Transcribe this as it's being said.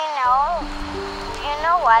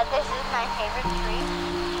why this is my favorite tree?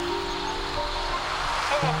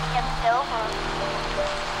 Because it tipped over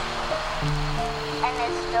and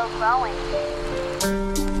it's still growing.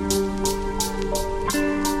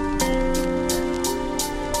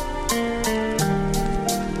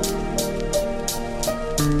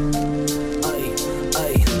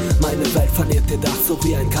 Meine Welt verliert ihr Dach so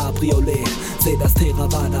wie ein Cabriolet. Seh das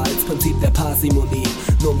Theravada als Prinzip der Parsimonie.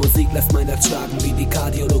 Nur Musik lässt mein Herz schlagen wie die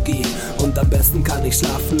Kardiologie. Und am besten kann ich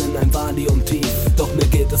schlafen in ein Valium-Tief. Doch mir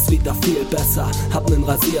geht es wieder viel besser. Hab nen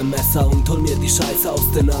Rasiermesser und hol mir die Scheiße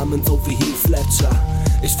aus den Armen, so wie Heath Ledger.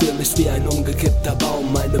 Ich fühl mich wie ein umgekippter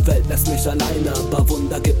Baum. Meine Welt lässt mich alleine, aber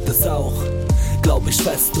Wunder gibt es auch. Glaub ich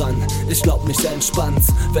fest dran, ich glaub mich entspannt's,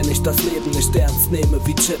 wenn ich das Leben nicht ernst nehme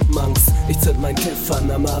wie Chipmunks. Ich zünd mein Kiff an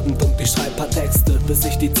am Abend und ich schreib paar Texte, bis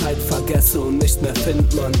ich die Zeit vergesse und nicht mehr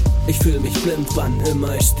find, Mann. Ich fühl mich blind, wann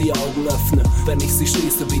immer ich die Augen öffne. Wenn ich sie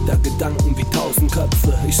schließe, wieder Gedanken wie 1000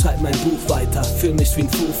 Köpfe. Ich schreib mein Buch weiter, fühl mich wie ein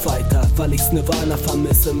Foo Fighter, weil ich's Nirvana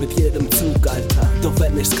vermisse mit jedem Zug, Alter. Doch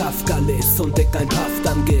wenn ich Kafka lese und dick ein Puff,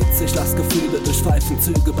 dann geht's. Ich lass Gefühle durch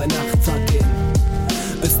Pfeifenzüge bei Nacht vergehen.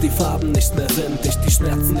 Bis die Farben nicht mehr sind, ich die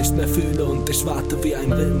Schmerzen nicht mehr fühle und ich warte wie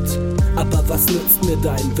ein Wind. Aber was nützt mir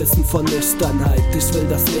dein Wissen von Nüchternheit? Ich will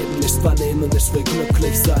das Leben nicht wahrnehmen, ich will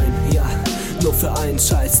glücklich sein, ja, nur für einen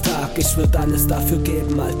scheiß Tag. Ich würd alles dafür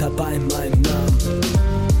geben, Alter, bei meinem Namen.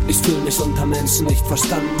 Ich fühl mich unter Menschen nicht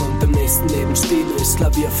verstanden und im nächsten Leben spiele ich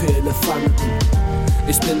Klavier für Elefanten.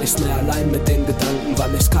 Ich bin nicht mehr allein mit den Gedanken,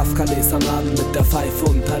 weil ich Kafka lese am Abend mit der Pfeife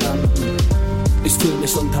unter Lampen. Ich fühl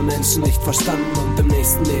mich unter Menschen nicht verstanden und im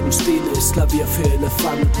nächsten Leben spiele ich Klavier für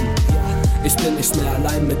Elefanten. Ja, ich bin nicht mehr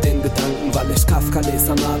allein mit den Gedanken, weil ich Kafka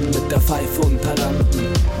lese am Abend mit der Pfeife unter Lampen.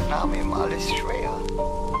 Er nahm ihm alles schwer.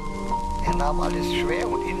 Er nahm alles schwer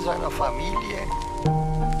und in seiner Familie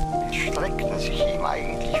streckten sich ihm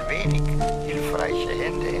eigentlich wenig hilfreiche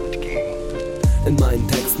Hände entgegen. In meinen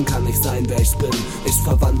Texten kann ich sein, wer ich bin. Ich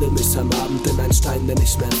verwandle mich am Abend in einen Stein, der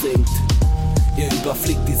nicht mehr sinkt. Ihr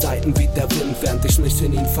überfliegt die Seiten wie der Wind, während ich mich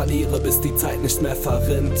in ihn verliere, bis die Zeit nicht mehr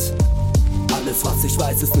verrinnt. Alles, was ich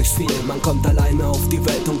weiß, ist nicht viel. Man kommt alleine auf die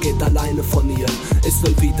Welt und geht alleine von ihr. Ich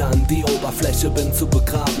will wieder an die Oberfläche, bin zu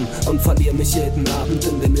begraben und verliere mich jeden Abend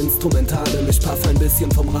in den Instrumentalen. Ich paff ein bisschen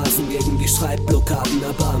vom Rasen gegen die Schreibblockaden,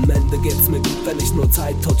 aber am Ende geht's mir gut, wenn ich nur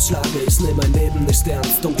Zeit totschlage. Ich nehm mein Leben nicht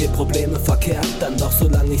ernst und geh Probleme verkehrt dann. Doch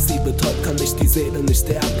solange ich sie betäubt, kann mich die Seele nicht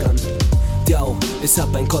ärgern. Yo, ich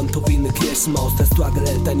hab ein Konto wie ne Kirchenmaus. Der Struggle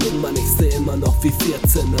hält ein Jungmann, ich seh immer noch wie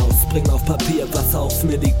 14 aus. Bring auf Papier, was auf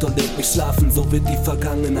mir liegt und leg mich schlafen. So wird die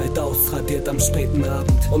Vergangenheit ausradiert am späten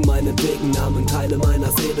Abend. Und meinetwegen nahmen Teile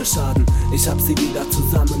meiner Seele Schaden. Ich hab sie wieder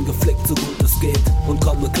zusammengeflickt, so gut es geht. Und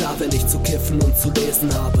komme klar, wenn ich zu kiffen und zu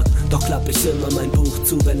lesen habe. Doch klapp ich immer mein Buch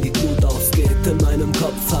zu, wenn die Glut ausgeht. In meinem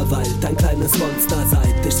Kopf verweilt ein kleines Monster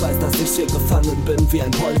seit. Ich weiß, dass ich hier gefangen bin wie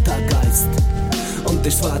ein Poltergeist. Und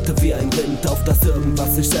ich warte wie ein Wind auf, dass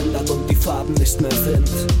irgendwas sich ändert und die Farben nicht mehr sind.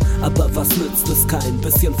 Aber was nützt es, kein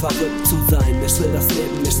bisschen verrückt zu sein? Ich will das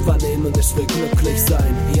Leben nicht wahrnehmen, ich will glücklich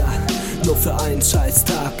sein. Ja, nur für einen scheiß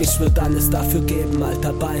Tag. Ich würd alles dafür geben,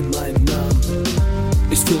 Alter, bei meinem Namen.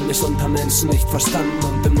 Ich fühl mich unter Menschen nicht verstanden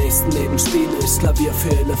und im nächsten Leben spiele ich Klavier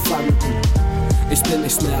für Elefanten. Ich bin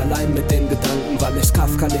nicht mehr allein mit den Gedanken, weil ich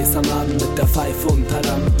Kafka lese am Abend mit der Pfeife unter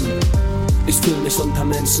Lampen. Ich fühl mich unter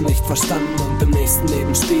Menschen nicht verstanden und im nächsten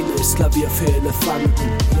Leben spiele ich Klavier für Elefanten.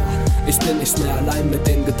 Ja, ich bin nicht mehr allein mit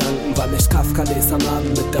den Gedanken, weil ich Kafka lese am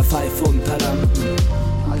Abend mit der Pfeife unter Lampen.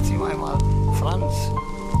 Als ihm einmal Franz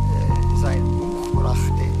sein Buch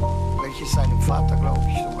brachte, welches seinem Vater, glaube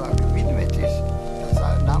ich, sogar gewidmet ist,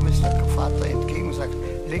 da nahm es der Vater entgegen und sagt,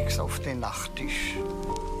 leg's auf den Nachttisch.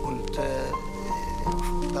 Und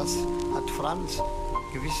das hat Franz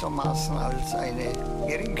gewissermaßen als eine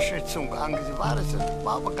Geringschätzung angesehen.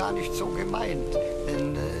 War aber gar nicht so gemeint,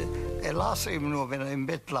 denn er las eben nur, wenn er im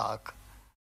Bett lag.